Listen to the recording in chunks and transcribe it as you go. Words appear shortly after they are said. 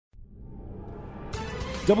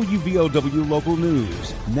WVOW Local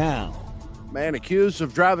News now. Man accused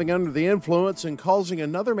of driving under the influence and causing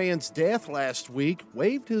another man's death last week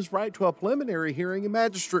waived his right to a preliminary hearing in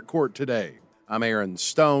magistrate court today. I'm Aaron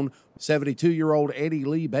Stone. 72-year-old Eddie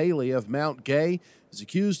Lee Bailey of Mount Gay is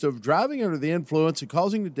accused of driving under the influence and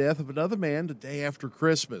causing the death of another man the day after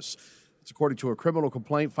Christmas. It's according to a criminal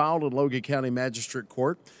complaint filed in Logan County Magistrate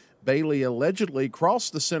Court. Bailey allegedly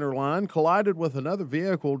crossed the center line, collided with another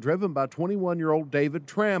vehicle driven by 21-year-old David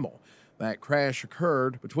Trammell. That crash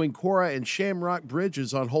occurred between Cora and Shamrock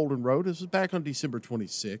Bridges on Holden Road. This was back on December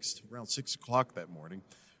 26th, around 6 o'clock that morning.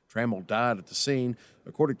 Trammell died at the scene.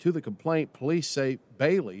 According to the complaint, police say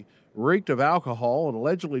Bailey reeked of alcohol and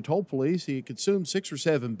allegedly told police he had consumed 6 or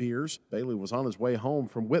 7 beers. Bailey was on his way home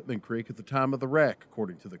from Whitman Creek at the time of the wreck,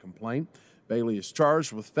 according to the complaint. Bailey is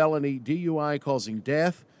charged with felony DUI causing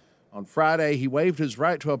death. On Friday, he waived his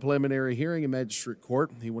right to a preliminary hearing in magistrate court.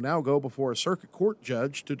 He will now go before a circuit court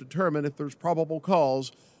judge to determine if there's probable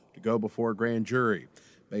cause to go before a grand jury.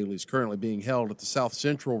 Bailey is currently being held at the South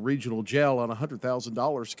Central Regional Jail on a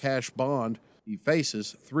 $100,000 cash bond. He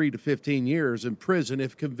faces 3 to 15 years in prison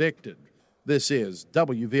if convicted. This is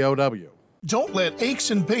WVOW. Don't let aches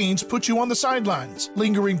and pains put you on the sidelines.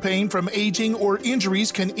 Lingering pain from aging or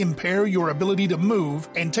injuries can impair your ability to move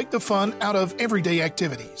and take the fun out of everyday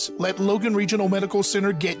activities. Let Logan Regional Medical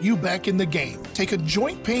Center get you back in the game. Take a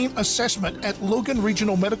joint pain assessment at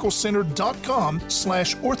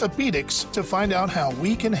loganregionalmedicalcenter.com/orthopedics to find out how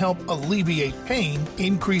we can help alleviate pain,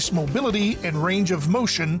 increase mobility and range of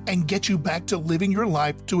motion, and get you back to living your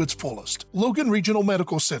life to its fullest. Logan Regional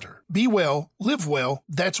Medical Center. Be well, live well.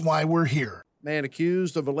 That's why we're here. Man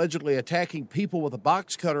accused of allegedly attacking people with a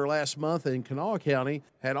box cutter last month in Kanawha County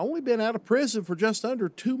had only been out of prison for just under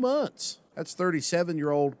 2 months. That's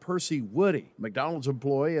 37-year-old Percy Woody, McDonald's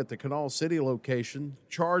employee at the Kanawha City location,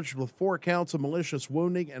 charged with 4 counts of malicious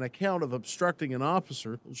wounding and a count of obstructing an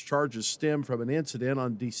officer. Those charges stem from an incident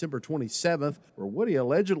on December 27th where Woody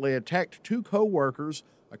allegedly attacked 2 co-workers,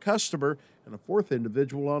 a customer, and a 4th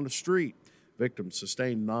individual on the street. Victims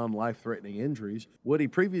sustained non-life-threatening injuries. Woody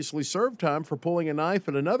previously served time for pulling a knife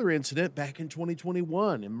in another incident back in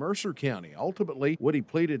 2021 in Mercer County. Ultimately, Woody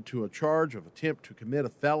pleaded to a charge of attempt to commit a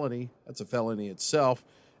felony, that's a felony itself,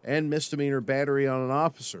 and misdemeanor battery on an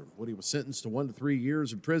officer. Woody was sentenced to 1 to 3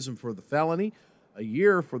 years in prison for the felony, a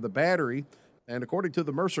year for the battery, and according to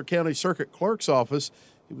the Mercer County Circuit Clerk's Office,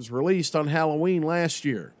 he was released on Halloween last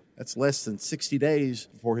year. That's less than 60 days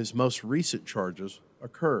before his most recent charges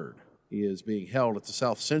occurred. He is being held at the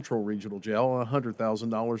South Central Regional Jail on a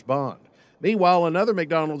 $100,000 bond. Meanwhile, another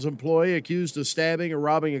McDonald's employee accused of stabbing or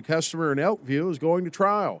robbing a customer in Elkview is going to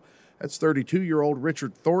trial. That's 32-year-old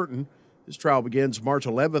Richard Thornton. His trial begins March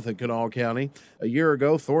 11th in Kanawha County. A year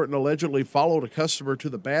ago, Thornton allegedly followed a customer to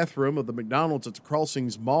the bathroom of the McDonald's at the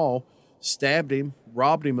Crossings Mall, stabbed him,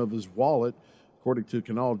 robbed him of his wallet. According to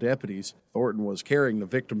Kanawha deputies, Thornton was carrying the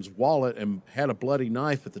victim's wallet and had a bloody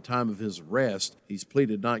knife at the time of his arrest. He's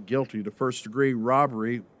pleaded not guilty to first-degree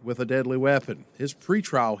robbery with a deadly weapon. His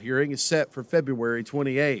pretrial hearing is set for February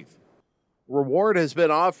 28th. Reward has been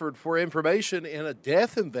offered for information in a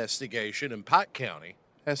death investigation in Pike County.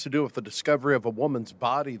 It has to do with the discovery of a woman's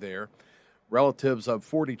body there. Relatives of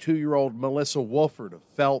 42-year-old Melissa Wolford of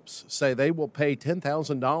Phelps say they will pay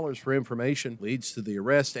 $10,000 for information leads to the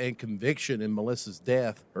arrest and conviction in Melissa's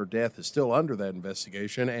death. Her death is still under that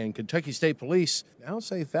investigation, and Kentucky State Police now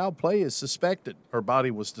say foul play is suspected. Her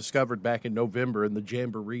body was discovered back in November in the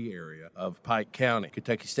Jamboree area of Pike County.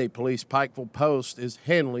 Kentucky State Police Pikeville Post is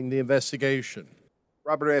handling the investigation.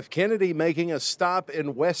 Robert F. Kennedy making a stop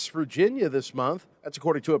in West Virginia this month. That's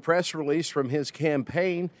according to a press release from his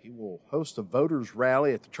campaign. He will host a voters'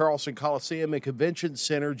 rally at the Charleston Coliseum and Convention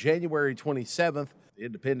Center January 27th. The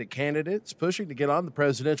independent candidate's pushing to get on the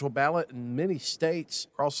presidential ballot in many states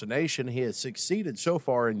across the nation. He has succeeded so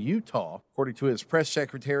far in Utah. According to his press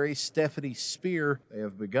secretary, Stephanie Spear, they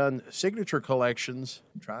have begun signature collections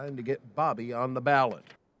trying to get Bobby on the ballot.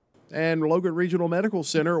 And Logan Regional Medical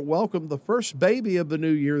Center welcomed the first baby of the new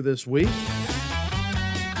year this week.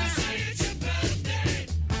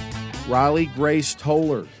 Riley Grace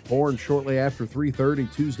Toller, born shortly after 3:30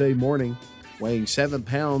 Tuesday morning, weighing 7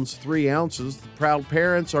 pounds, 3 ounces. The proud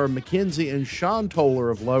parents are Mackenzie and Sean Toller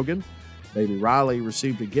of Logan. Baby Riley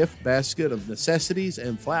received a gift basket of necessities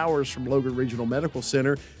and flowers from Logan Regional Medical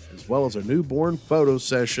Center, as well as a newborn photo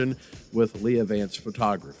session with Leah Vance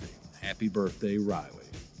Photography. Happy birthday, Riley.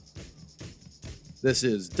 This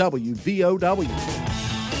is WVOW.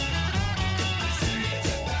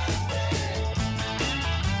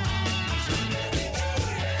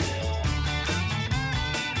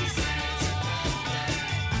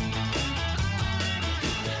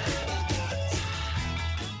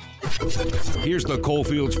 Here's the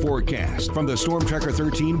Coalfields forecast from the Storm Tracker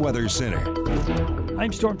 13 Weather Center.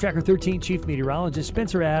 I'm Storm Tracker 13 Chief Meteorologist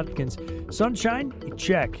Spencer Atkins. Sunshine?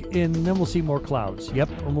 Check. And then we'll see more clouds. Yep,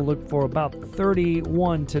 and we'll look for about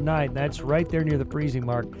 31 tonight. That's right there near the freezing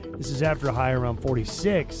mark. This is after a high around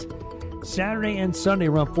 46. Saturday and Sunday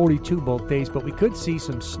around 42 both days, but we could see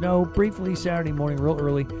some snow briefly Saturday morning real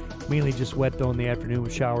early. Mainly just wet, though, in the afternoon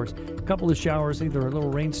with showers. A couple of showers, either a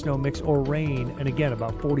little rain-snow mix or rain, and again,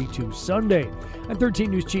 about 42 Sunday. I'm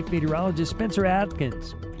 13 News Chief Meteorologist Spencer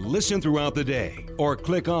Atkins. Listen throughout the day or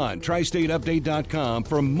click on tristateupdate.com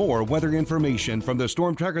for more weather information from the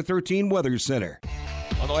Storm Tracker 13 Weather Center.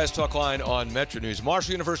 On the last talk line on Metro News,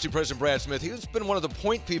 Marshall University President Brad Smith, he's been one of the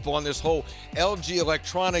point people on this whole LG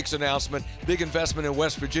Electronics announcement, big investment in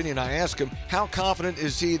West Virginia, and I asked him, how confident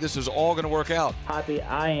is he this is all going to work out? Poppy,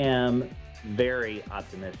 I am very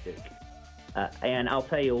optimistic. And I'll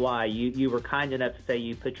tell you why. You were kind enough to say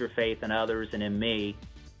you put your faith in others and in me.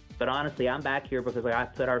 But honestly, I'm back here because I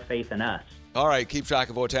put our faith in us. All right, keep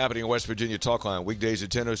track of what's happening in West Virginia Talk Line, weekdays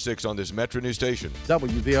at 10:06 on this Metro News station.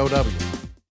 WVOW.